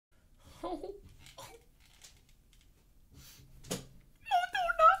Oh, no,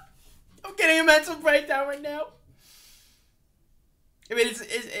 not. I'm getting a mental breakdown right now. I mean,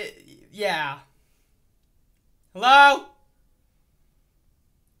 yeah. Hello?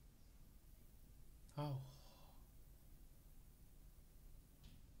 Oh.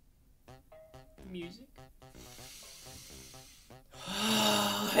 Music.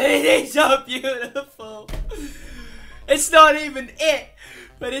 It is so beautiful. It's not even it,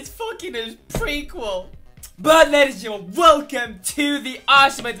 but it's fucking a prequel. But ladies and gentlemen, welcome to the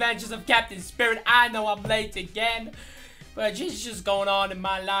awesome adventures of Captain Spirit. I know I'm late again, but it's just going on in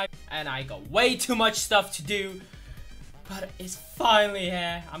my life, and I got way too much stuff to do. But it's finally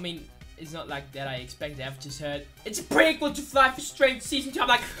here. I mean, it's not like that I expected. I've just heard it's a prequel to Life is Strange Season 2. I'm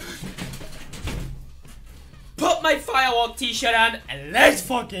like, put my Firewalk t-shirt on and let's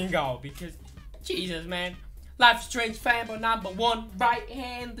fucking go. Because, Jesus, man. Life is Strange fanboy #1 right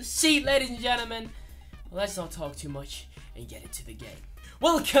here in the seat, ladies and gentlemen. Let's not talk too much and get into the game.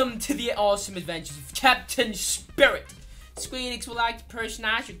 Welcome to the awesome adventures of Captain Spirit. Square Enix will like to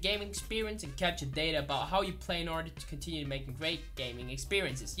personalize your gaming experience and capture data about how you play in order to continue making great gaming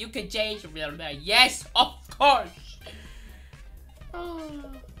experiences. You can change your real life. Yes, of course. Oh,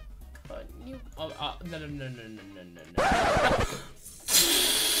 God, no.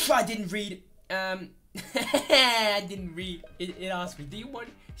 I didn't read. I didn't read. It asked me, do you want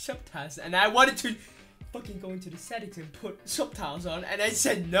subtitles? And I wanted to fucking go into the settings and put subtitles on, and I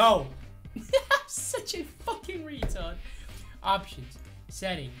said no. I'm such a fucking retard. Options,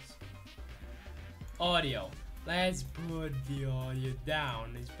 settings, audio. Let's put the audio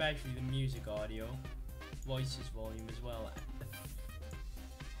down, especially the music audio. Voices volume as well.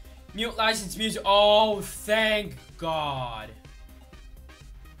 Mute licensed music. Oh, thank God.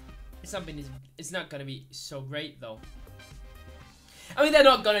 It's not gonna be so great though. I mean, they're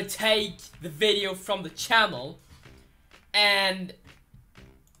not gonna take the video from the channel, and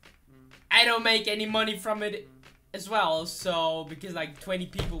I don't make any money from it as well. So because like 20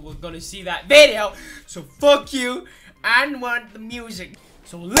 people were gonna see that video, so fuck you and want the music.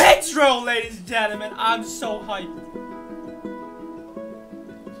 So let's roll, ladies and gentlemen. I'm so hyped.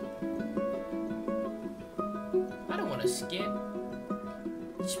 I don't want to skip.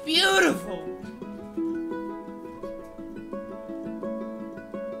 It's beautiful.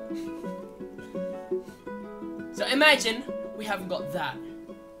 So imagine we haven't got that,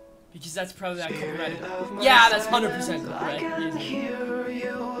 because that's probably like copyrighted. Yeah, that's 100% copyrighted. I can hear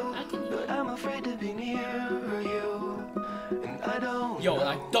you, but I'm afraid to be near you. And I don't. Yo,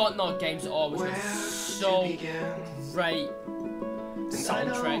 like .NOT games always have so great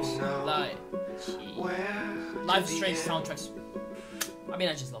soundtracks. Like Life is Strange soundtracks. I mean,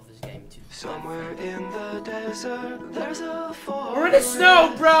 I just love this game too. Somewhere in the desert, there's a forest. We're in the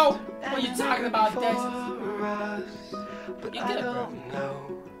snow, bro. What are you talking about, desert? But I don't know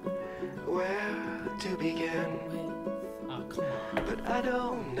where to begin. Oh, come on. But I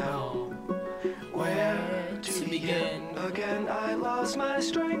don't know where to begin. Again, I lost my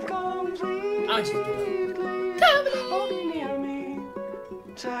strength completely. Hold near me,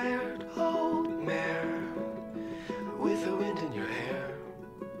 tired old mare with the wind in your hair.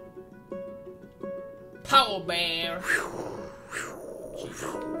 Power bear.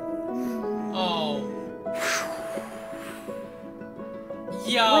 Oh.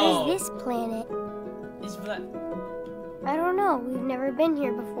 Yo. What is this planet? It's black. I don't know. We've never been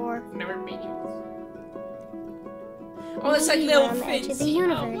here before. Never been here. Oh, it's like little edge of the Finzy.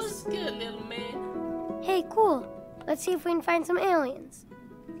 universe. Oh, what's good, little man? Hey, cool. Let's see if we can find some aliens.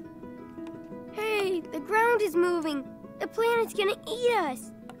 Hey, the ground is moving. The planet's gonna eat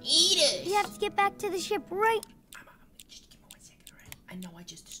us. Eat us. We have to get back to the ship right. Just give me 1 second, alright? I know I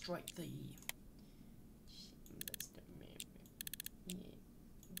just destroyed the.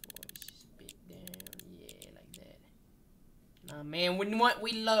 Man,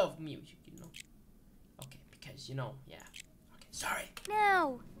 we love music, you know. Okay, because you know, yeah. Okay, sorry.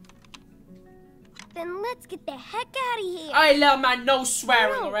 Now. Then let's get the heck out of here. Alright, little man, no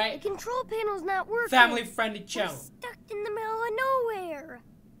swearing, No, alright? the control panel's not working. Family-friendly channel. We're stuck in the middle of nowhere.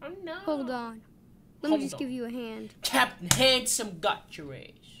 Oh no. Hold on. Let me just give you a hand. Captain Handsome got your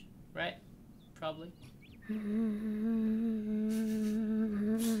ass, right? Probably. I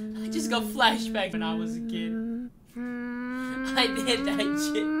just got flashbacks when I was a kid. I did that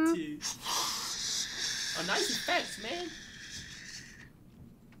shit too. Oh, nice effects, man.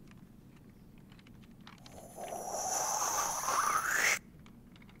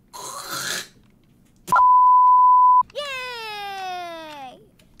 Yay!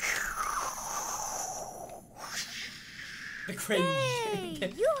 The cringe.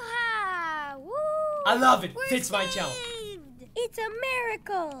 Hey, yoo-ha! I love it. We're Fits my channel. saved. It's a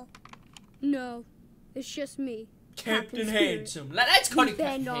miracle. No, it's just me. Captain Spirit. Handsome. Let's call He it bend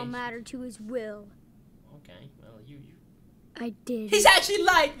Captain all Handsome. matter to his will. Okay, well, you. I did. He's actually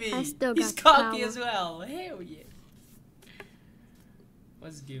like me. I still He's got the cocky power. as well. Hell yeah.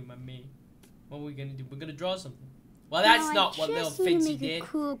 What's good, my man? What are we gonna do? We're gonna draw something. Well, that's No, not I what little just need to Fitzy make did. a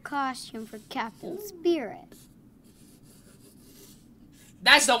cool costume for Captain Spirit.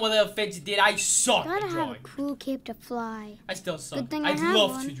 That's not what little Fitzy did. I suck Gotta at have a drawing. cool cape to fly. I still suck. Good thing I I'd have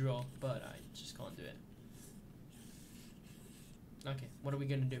love one. to draw, but I just can't do it. Okay, what are we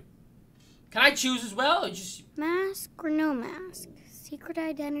gonna do? Can I choose as well, or just... Mask or no mask? Secret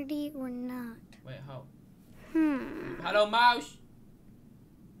identity or not? Wait, how? Hmm. Hello, mouse.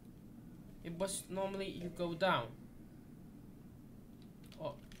 It was normally you go down.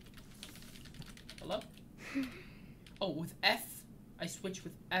 Oh. Hello? Oh, with F. I switch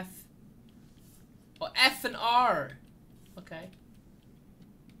with F. Oh, F and R. Okay.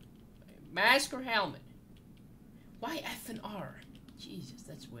 Mask or helmet? Why F and R? Jesus,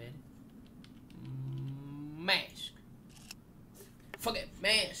 that's weird. Mask. Fuck it,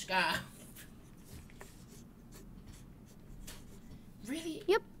 mask. Really?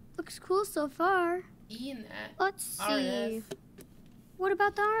 Yep, looks cool so far. E and F. Let's see. RF. What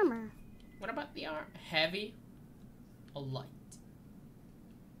about the armor? What about the arm? Heavy or light?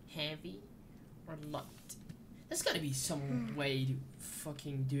 Heavy or light? There's gotta be some way to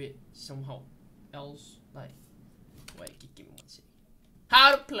fucking do it somehow else. Like, wait, give me one second.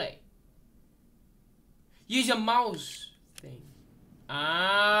 How to play? Use a mouse thing.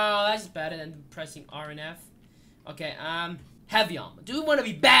 Oh, that's better than pressing R and F. Okay, heavy armor. Do we want to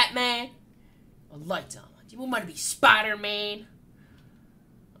be Batman or light armor? Do we want to be Spider-Man?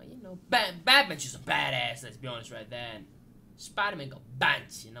 You know, Batman's just a badass, let's be honest right there. And Spider-Man got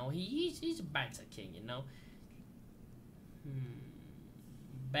bands, you know. He's a banter king, you know.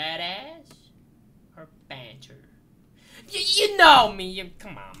 Badass or banter? You know me.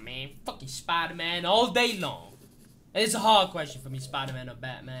 Come on, man. Fucking Spider-Man all day long. It's a hard question for me, Spider-Man or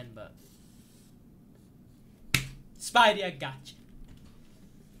Batman, but... Spidey, I got you.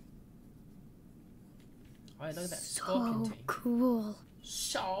 Alright, look at that. Scorpion So tank. cool.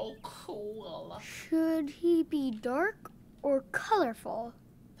 So cool. Should he be dark or colorful?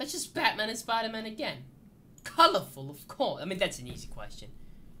 That's just Batman and Spider-Man again. Colorful, of course. I mean, that's an easy question.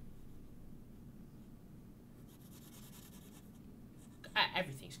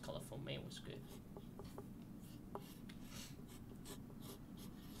 Everything's colorful, man. What's good?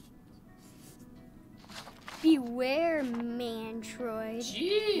 Beware, Mantroid.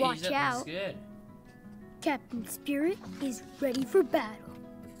 Jeez, Watch that out. looks good. Captain Spirit is ready for battle.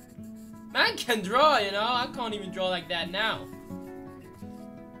 Man can draw, you know. I can't even draw like that now.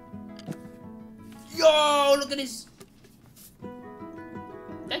 Yo, look at this.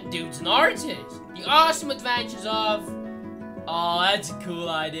 That dude's an artist. The Awesome Adventures of... Oh, that's a cool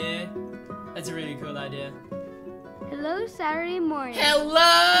idea. That's a really cool idea. Hello, Saturday morning.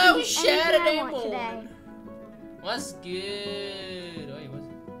 Hello, Anything I Saturday want morning. today. What's good? Oh, what's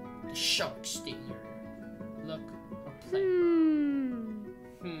it? The shark stinger. Look or play.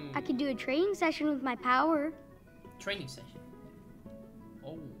 I could do a training session with my power. Training session.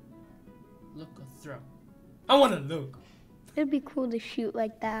 Oh, look or throw. I want to look. It'd be cool to shoot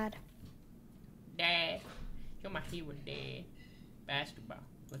like that. Dad, you're my hero, Dad. Basketball.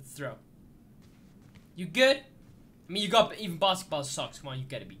 Let's throw. You good? I mean, you got even basketball sucks. Come on, you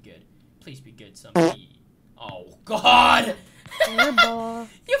gotta be good. Please be good, somebody. Oh God! Air ball.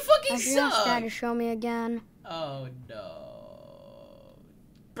 You fucking I forgot suck. Dad to show me again. Oh no,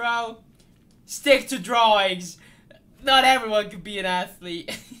 bro. Stick to drawings. Not everyone can be an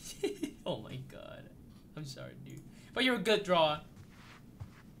athlete. Oh my God. I'm sorry, dude. But you're a good drawer.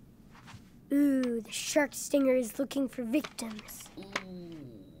 Ooh, the shark stinger is looking for victims. Ooh,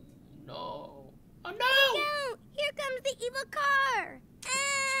 no. Oh no! No! Here comes the evil car!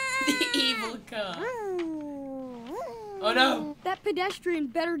 The evil car. Oh no! That pedestrian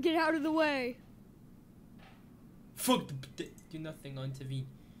better get out of the way. Fuck the do nothing on intervene.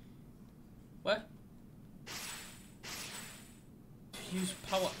 What? Use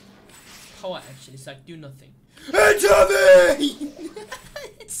power action. It's like do nothing. Intervene!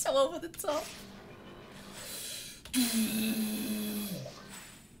 It's so over the top.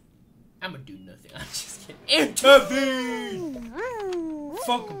 I'ma do nothing. I'm just kidding. Intervene!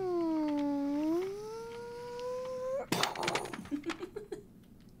 Fuck him.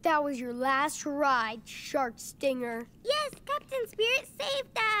 That was your last ride, shark stinger. Yes, Captain Spirit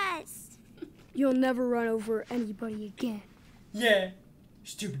saved us! You'll never run over anybody again. Yeah.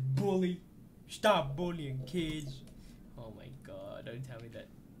 Stupid bully. Stop bullying kids. Oh my god, don't tell me that.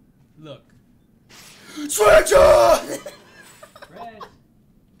 Look. Switch on! Chris!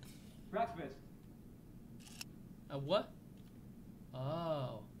 Breakfast. A what?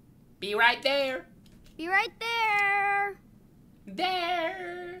 Oh. Be right there. Be right there.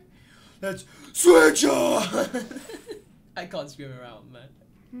 There. Let's switch on! I can't scream around, man.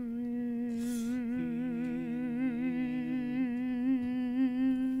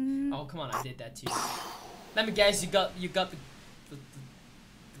 Oh, come on, I did that too. Let me guess, you got the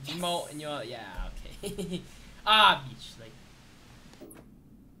remote in your, yeah, okay. Obviously.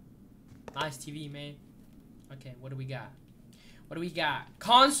 Nice TV, man. Okay, what do we got? What do we got?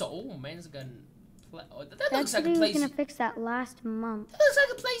 Console. Oh, man, it's got that looks like a That's PlayStation. gonna fix that last month. That looks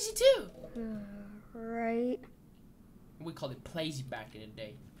like a PlayStation too. Right. We called it Playsy back in the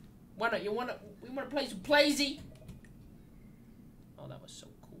day. We wanna play some Playsy? Oh, that was so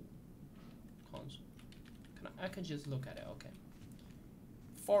cool. Console. I can just look at it. Okay.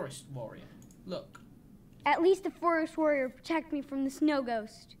 Forest Warrior. Look. At least the forest warrior protect me from the snow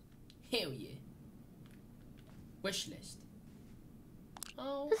ghost. Hell yeah. Wish list.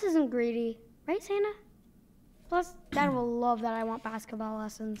 Oh. This isn't greedy, right, Santa? Plus, Dad will love that I want basketball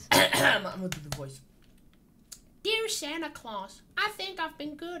lessons. I'm gonna do the voice. Dear Santa Claus, I think I've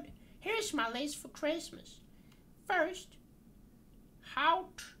been good. Here's my list for Christmas. First,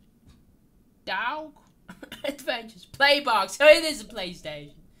 Hout Dog Adventures Playbox. Oh, it is a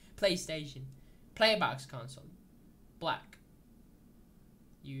PlayStation. Playbox console. Black.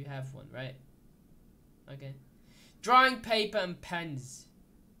 You have one, right? Okay. Drawing paper and pens.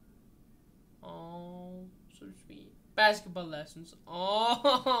 Oh, so sweet. Basketball lessons.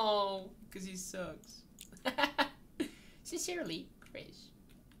 Oh, because he sucks. Sincerely, Chris.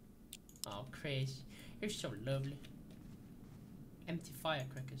 Oh, Chris, you're so lovely. Empty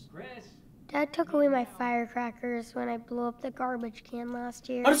firecrackers. Chris! Dad took away my firecrackers when I blew up the garbage can last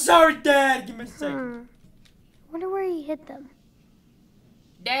year. I'm sorry, Dad. Give me a second. Wonder where he hid them.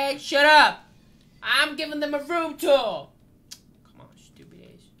 Dad, shut up. I'm giving them a room tour. Come on, stupid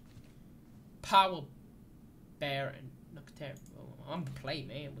ass. Power Bear and Nocturne. Oh, I'm play,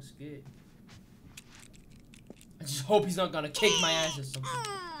 man. What's good? I just hope he's not gonna kick my ass or something.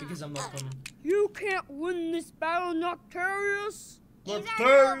 Because I'm not coming. You can't win this battle, Noctarius. It's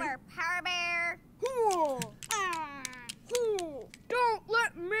over, Power Bear. Don't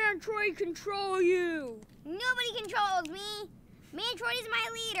let Mantroid control you. Nobody controls me. Mantroid is my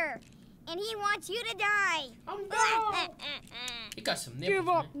leader, and he wants you to die. Oh no! You got some nipples, Give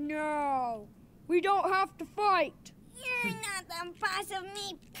up man. now. We don't have to fight. You're not the boss of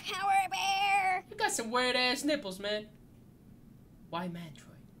me, Power Bear. You got some weird ass nipples, man. Why,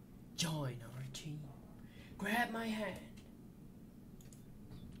 Mantroid? Join our team. Grab my hand.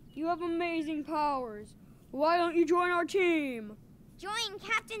 You have amazing powers. Why don't you join our team? Join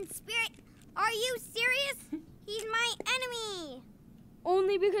Captain Spirit. Are you serious? He's my enemy.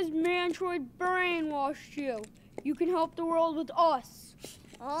 Only because Mantroid brainwashed you. You can help the world with us.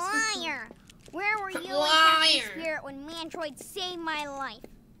 Liar. Where were you and Liar. Captain Spirit when Mantroid saved my life?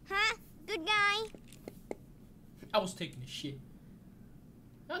 Huh? Good guy? I was taking a shit.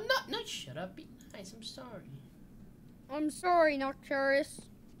 Oh, not shut up. Be nice. I'm sorry. I'm sorry, Noctarius.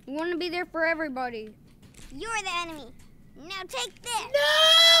 We want to be there for everybody. You're the enemy. Now take this.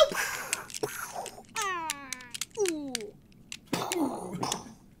 No! Ooh. Ah.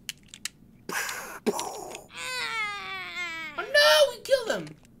 Oh no! We killed him.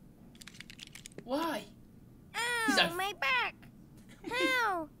 Why? He's Ow, a- my back.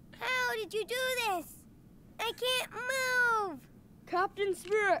 How? How did you do this? I can't move. Captain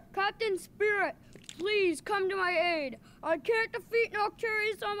Spirit, please come to my aid. I can't defeat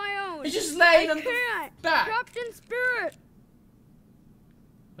Noctarius on my own. He's just laying I on the can't. back. Captain Spirit.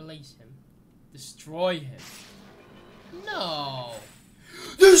 Release him. Destroy him. No.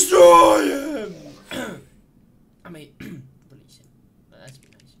 Destroy him. I mean, release him. That's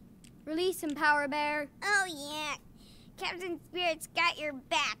nice. Release him, Power Bear. Oh, yeah. Captain Spirit's got your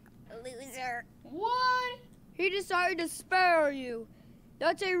back, loser. What? He decided to spare you.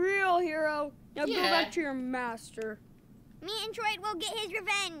 That's a real hero. Now go Yeah. back to your master. Mantroid will get his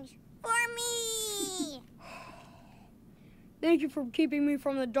revenge for me. Thank you for keeping me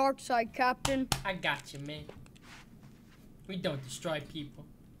from the dark side, Captain. I got you, man. We don't destroy people.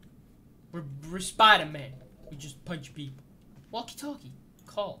 We're Spider-Man. We just punch people. Walkie-talkie.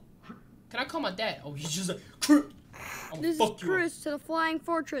 Call. Can I call my dad? Oh, he's just like... This is Chris to the Flying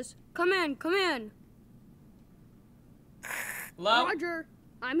Fortress. Come in, come in. Hello? Roger,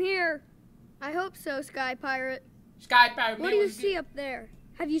 I'm here. I hope so, Sky Pirate. Sky Pirate, What man, do you what's see good? up there?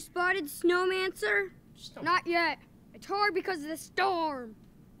 Have you spotted Snowmancer? Just Not yet. It's hard because of the storm.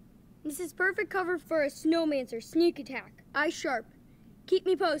 This is perfect cover for a Snowmancer sneak attack. Eye sharp. Keep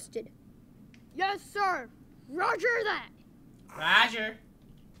me posted. Yes, sir. Roger that. Roger.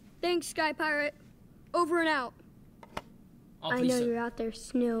 Thanks, Sky Pirate. Over and out. Oh, I please, know sir. you're out there,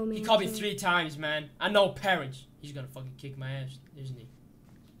 Snowmancer. He called me 3 times, man. I know parents. He's gonna fucking kick my ass, isn't he?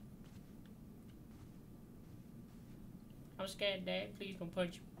 I'm scared, Dad. Please don't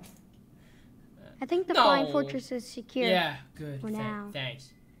punch me. I think the No. Flying Fortress is secure. Yeah, good. For now.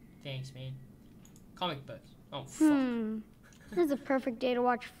 Thanks. Thanks, man. Comic books. Oh, fuck. This is a perfect day to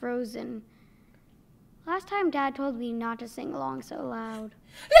watch Frozen. Last time Dad told me not to sing along so loud.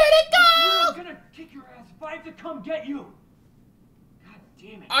 Let it go! I'm gonna kick your ass if I have to come get you. God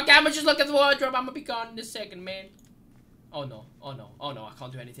damn it. Okay, I'm gonna just look at the wardrobe. I'm gonna be gone in a second, man. Oh no, oh no, oh no, I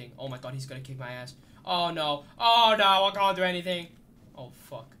can't do anything. Oh my god, he's gonna kick my ass. Oh no, I can't do anything. Oh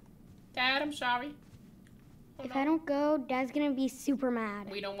fuck. Dad, I'm sorry. Oh, If no. I don't go, Dad's gonna be super mad.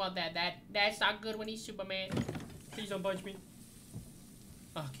 We don't want that. That's not good when he's Superman. Please don't punch me.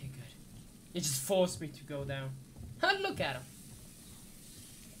 Okay, good. It just forced me to go down. Look at him.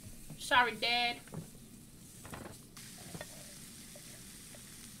 Sorry, Dad.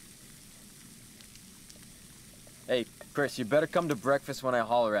 Hey, Chris, you better come to breakfast when I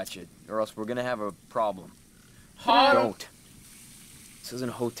holler at you, or else we're gonna have a problem. Holler. Don't. This isn't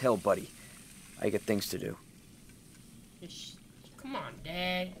a hotel, buddy. I got things to do. Come on,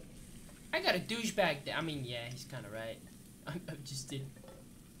 Dad. I got a douchebag. I mean, yeah, he's kind of right. I just did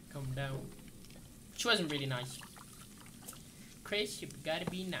come down. She wasn't really nice. Chris, you gotta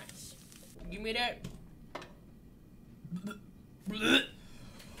be nice. Give me that.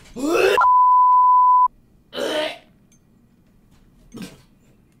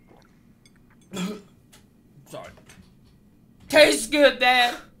 Sorry. Tastes good,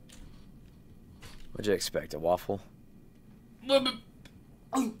 Dad. What'd you expect, a waffle? I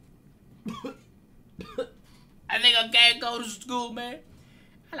think I can't go to school, man.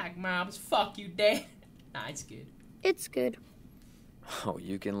 I like moms. Fuck you, Dad. Nah, it's good. It's good. Oh,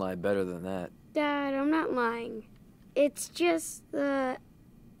 you can lie better than that. Dad, I'm not lying. It's just the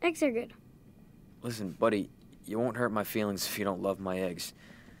eggs are good. Listen, buddy, you won't hurt my feelings if you don't love my eggs.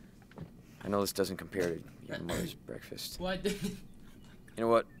 I know this doesn't compare to your mother's breakfast. What? You know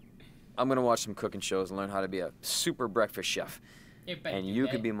what? I'm gonna watch some cooking shows and learn how to be a super breakfast chef. And you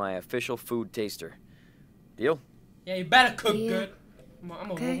could be my official food taster. Deal? Yeah, you better cook Yeah. good. I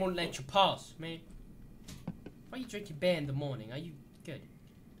Okay. won't let you pass, man. Why you drinking beer in the morning? Are you good?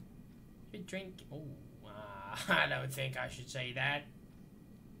 You drink? Oh, I don't think I should say that.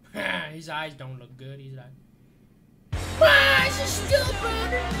 His eyes don't look good. He's like, why is it still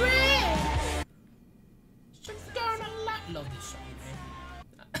burning red? It's gonna love this song,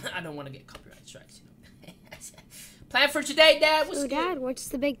 man. I don't want to get copyright strikes, you know. Plan for today, Dad. What's So, good? Dad, what's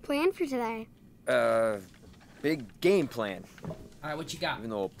the big plan for today? Big game plan. All right, what you got? Even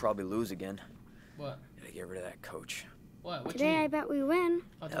though we'll probably lose again. What? Gotta get rid of that coach. What? What Today, you I mean? bet we win.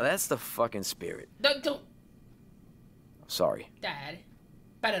 Oh, Now that's the fucking spirit. don't, Sorry. Dad.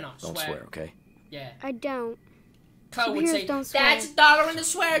 Better not Don't swear, okay? Yeah. I don't. Chloe would Superheroes say, don't swear. that's $1 in the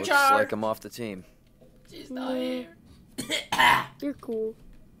swear Looks jar. like I'm off the team. She's not here. You're cool.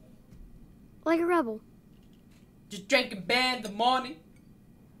 Like a rebel. Just drinking beer in the morning.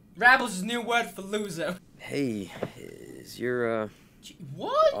 Rebel's is a new word for loser. Hey, is your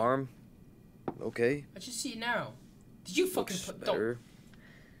What? arm okay? I just see it now. Did you fucking Looks put better.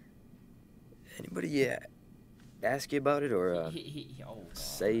 Anybody ask you about it or oh, God.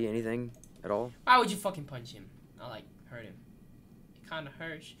 say anything at all? Why would you fucking punch him? I like hurt him. It kind of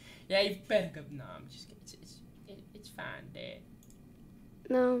hurts. Yeah, you better go. No, I'm just kidding. It's fine, Dad.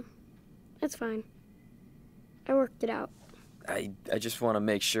 No, it's fine. I worked it out. I just want to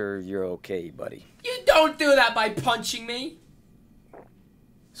make sure you're okay, buddy. You don't do that by punching me.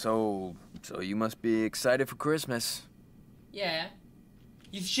 So you must be excited for Christmas. Yeah.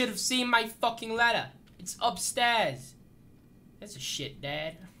 You should have seen my fucking letter. It's upstairs. That's a shit,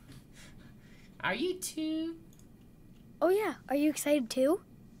 Dad. Are you too? Oh, yeah. Are you excited too?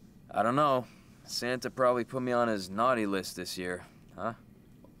 I don't know. Santa probably put me on his naughty list this year, huh?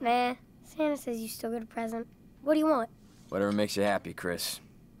 Nah, Santa says you still get a present. What do you want? Whatever makes you happy, Chris.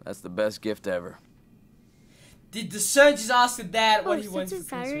 That's the best gift ever. Did the son just ask the dad what he Since wants it's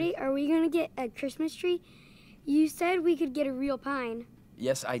for Christmas? Saturday, are we going to get a Christmas tree? You said we could get a real pine.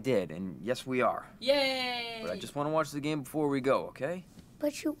 Yes, I did, and yes, we are. Yay! But I just want to watch the game before we go, okay?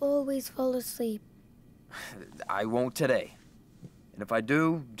 But you always fall asleep. I won't today. And if I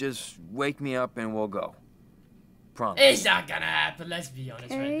do, just wake me up and we'll go. Promise. It's not gonna happen, let's be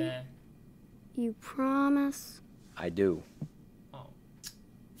honest right Okay. there. You promise? I do. Oh.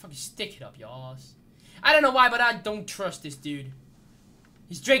 Fucking stick it up your ass. I don't know why, but I don't trust this dude.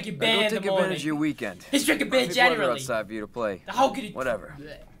 He's drinking beer Now in go the take morning. advantage of your weekend. He's drinking beer People are generally. outside for you to play. How could he? Whatever.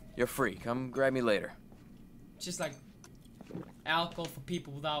 Bleh. You're free. Come grab me later. Just like alcohol for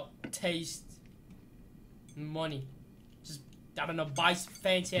people without taste and money. Just, I don't know, buy some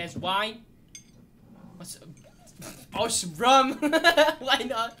fancy ass wine. What's, oh, some rum. Why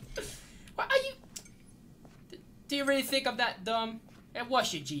not? Why are you? Do you really think I'm that dumb? Hey,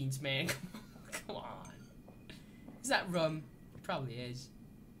 wash your jeans, man. Come on. Is that rum? It probably is.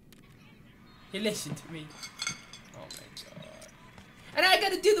 He listened to me. Oh my god. And I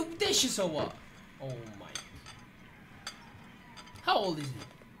gotta do the dishes or what? Oh my. How old is he?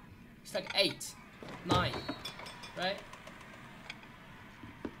 He's like 8, 9, right?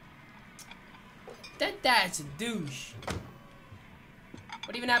 That dad's a douche.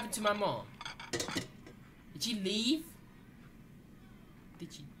 What even happened to my mom? Did she leave?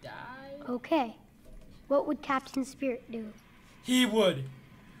 Did she die? Okay. What would Captain Spirit do? He would.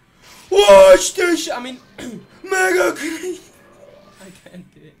 Watch this! I mean, mega clean. I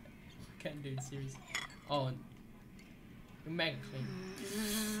can't do it. I can't do it, seriously. Oh, mega clean.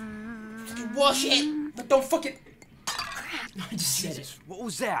 Fucking wash it, but don't fucking. I just said it. What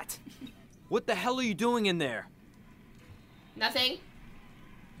was that? What the hell are you doing in there? Nothing.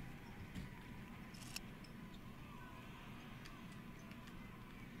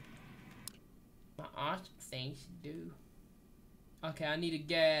 My art things to do. Okay, I need to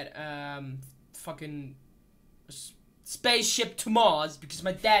get fucking spaceship to Mars because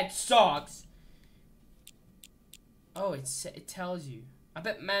my dad sucks. Oh, it tells you. I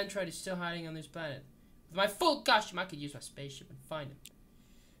bet Mantride is still hiding on this planet. With my full costume, I could use my spaceship and find him.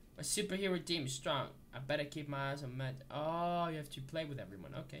 My superhero team is strong. I better keep my eyes on Matt. Oh, you have to play with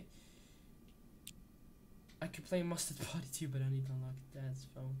everyone. Okay. I could play Mustard Party too, but I need to unlock Dad's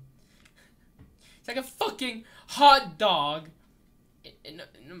phone. It's like a fucking hot dog. Okay.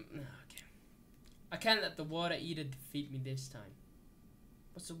 I can't let the water eater defeat me this time.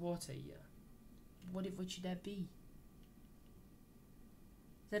 What's a water eater? What should that be?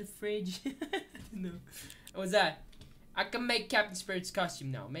 Is that a fridge? No. What was that? I can make Captain Spirit's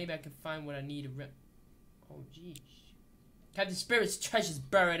costume now. Maybe I can find what I need to oh, jeez. Captain Spirit's treasure's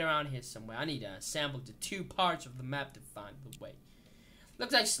buried around here somewhere. I need to assemble the 2 parts of the map to find the way.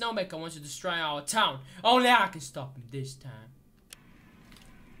 Looks like Snowmaker wants to destroy our town. Only I can stop him this time.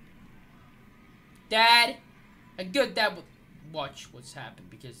 Dad, a good dad would watch what's happened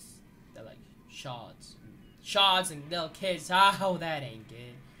because they're like shards. Shards and little kids. Oh, that ain't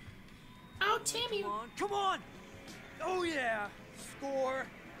good. Oh, Timmy. Come on, come on! Oh yeah! Score!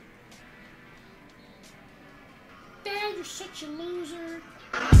 Dad, you're such a loser.